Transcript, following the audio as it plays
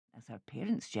as her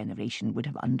parents' generation would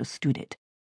have understood it,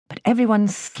 but everyone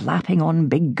slapping on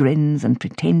big grins and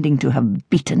pretending to have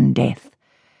beaten death.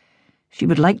 She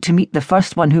would like to meet the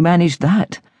first one who managed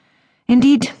that.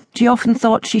 Indeed, she often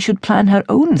thought she should plan her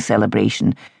own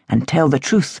celebration and tell the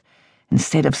truth,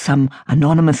 instead of some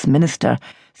anonymous minister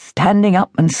standing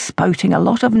up and spouting a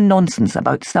lot of nonsense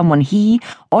about someone he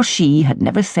or she had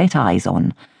never set eyes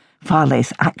on, far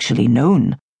less actually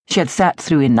known. She had sat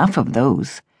through enough of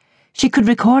those. She could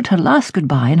record her last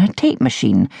goodbye in her tape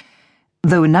machine,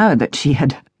 though now that she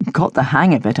had got the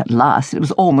hang of it at last, it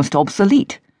was almost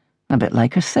obsolete. A bit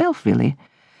like herself, really.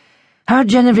 Her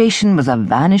generation was a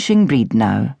vanishing breed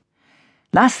now.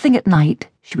 Last thing at night,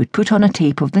 she would put on a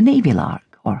tape of the Navy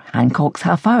Lark or Hancock's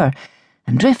Half Hour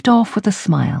and drift off with a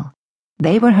smile.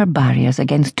 They were her barriers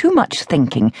against too much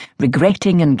thinking,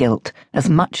 regretting and guilt, as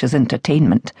much as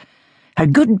entertainment. Her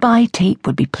goodbye tape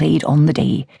would be played on the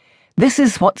day. "This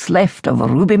is what's left of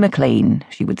Ruby MacLean,"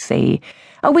 she would say,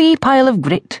 "a wee pile of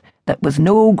grit that was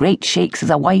no great shakes as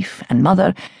a wife and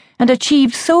mother and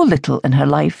achieved so little in her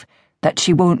life that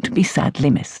she won't be sadly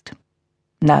missed.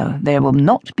 Now, there will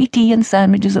not be tea and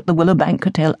sandwiches at the Willowbank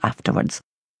Hotel afterwards,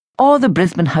 or the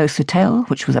Brisbane House Hotel,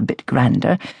 which was a bit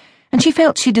grander, and she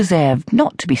felt she deserved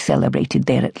not to be celebrated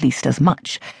there at least as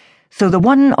much. So the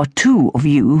one or two of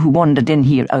you who wandered in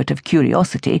here out of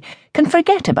curiosity can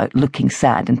forget about looking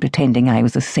sad and pretending I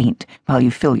was a saint while you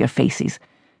fill your faces.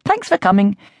 Thanks for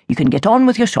coming. You can get on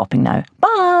with your shopping now.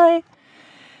 Bye."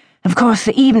 Of course,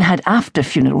 they even had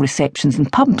after-funeral receptions in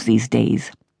pubs these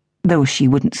days, though she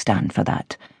wouldn't stand for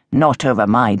that. "Not over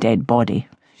my dead body,"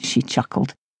 she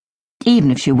chuckled.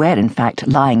 Even if she were in fact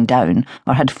lying down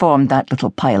or had formed that little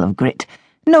pile of grit,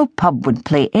 no pub would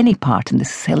play any part in the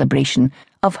celebration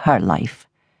of her life.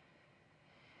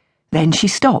 Then she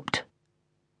stopped.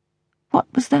 What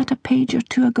was that, a page or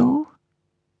two ago?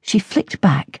 She flicked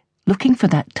back, looking for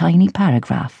that tiny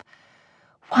paragraph.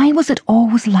 Why was it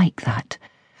always like that?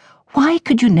 Why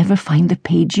could you never find the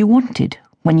page you wanted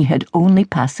when you had only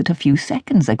passed it a few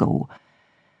seconds ago?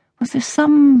 Was there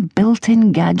some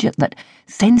built-in gadget that,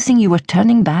 sensing you were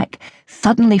turning back,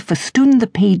 suddenly festooned the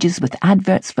pages with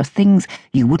adverts for things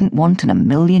you wouldn't want in a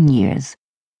million years,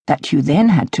 that you then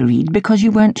had to read because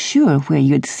you weren't sure where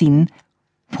you had seen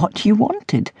what you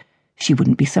wanted? She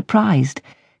wouldn't be surprised.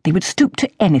 They would stoop to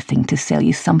anything to sell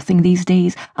you something these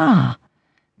days. Ah,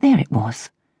 there it was.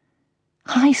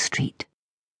 High Street.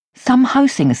 Some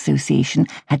housing association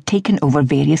had taken over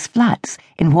various flats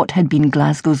in what had been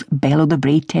Glasgow's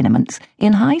Below-the-Brae tenements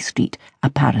in High Street,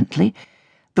 apparently,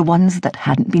 the ones that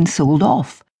hadn't been sold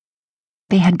off.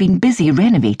 They had been busy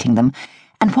renovating them,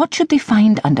 and what should they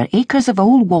find under acres of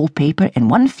old wallpaper in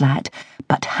one flat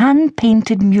but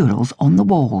hand-painted murals on the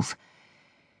walls?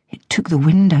 It took the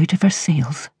wind out of her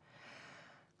sails.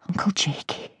 Uncle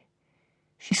Jakey.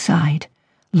 She sighed,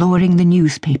 lowering the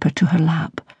newspaper to her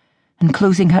lap and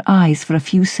closing her eyes for a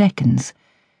few seconds.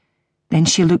 Then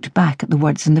she looked back at the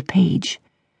words on the page.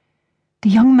 The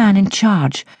young man in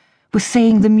charge was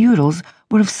saying the murals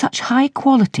were of such high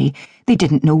quality they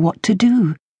didn't know what to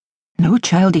do. No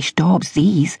childish daubs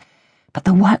these, but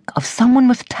the work of someone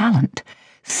with talent,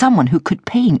 someone who could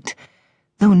paint,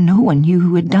 though no one knew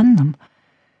who had done them.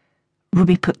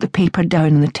 Ruby put the paper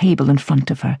down on the table in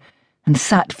front of her and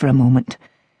sat for a moment.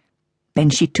 Then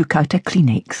she took out a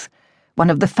Kleenex, one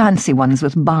of the fancy ones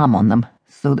with balm on them,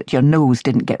 so that your nose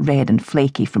didn't get red and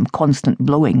flaky from constant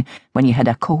blowing when you had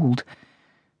a cold,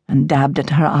 and dabbed at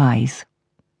her eyes.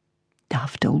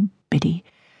 Daft old biddy,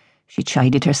 she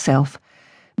chided herself,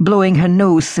 blowing her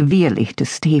nose severely to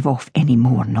stave off any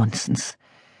more nonsense.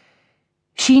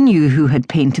 She knew who had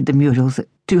painted the murals at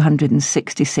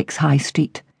 266 High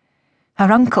Street.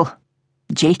 Her uncle,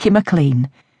 Jakey MacLean.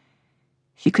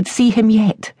 She could see him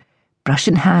yet, brush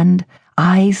in hand,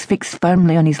 eyes fixed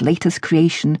firmly on his latest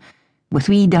creation, with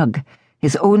wee Doug,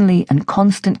 his only and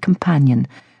constant companion,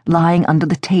 lying under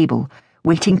the table,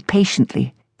 waiting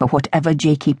patiently for whatever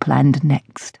Jakey planned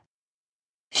next.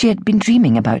 She had been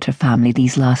dreaming about her family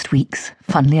these last weeks,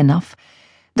 funnily enough,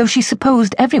 though she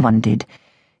supposed everyone did,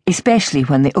 especially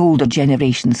when the older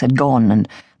generations had gone and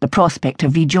the prospect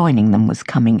of rejoining them was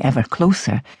coming ever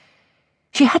closer.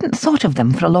 She hadn't thought of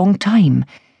them for a long time,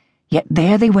 yet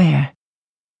there they were,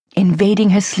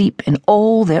 invading her sleep in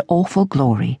all their awful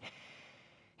glory.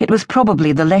 It was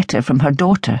probably the letter from her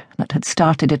daughter that had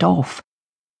started it off.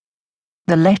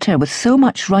 The letter with so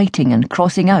much writing and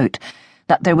crossing out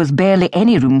that there was barely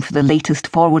any room for the latest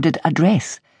forwarded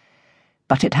address.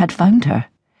 But it had found her.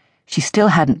 She still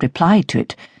hadn't replied to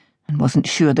it, and wasn't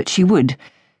sure that she would,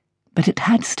 but it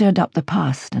had stirred up the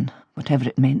past, and whatever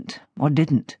it meant, or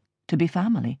didn't, to be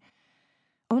family.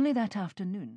 Only that afternoon.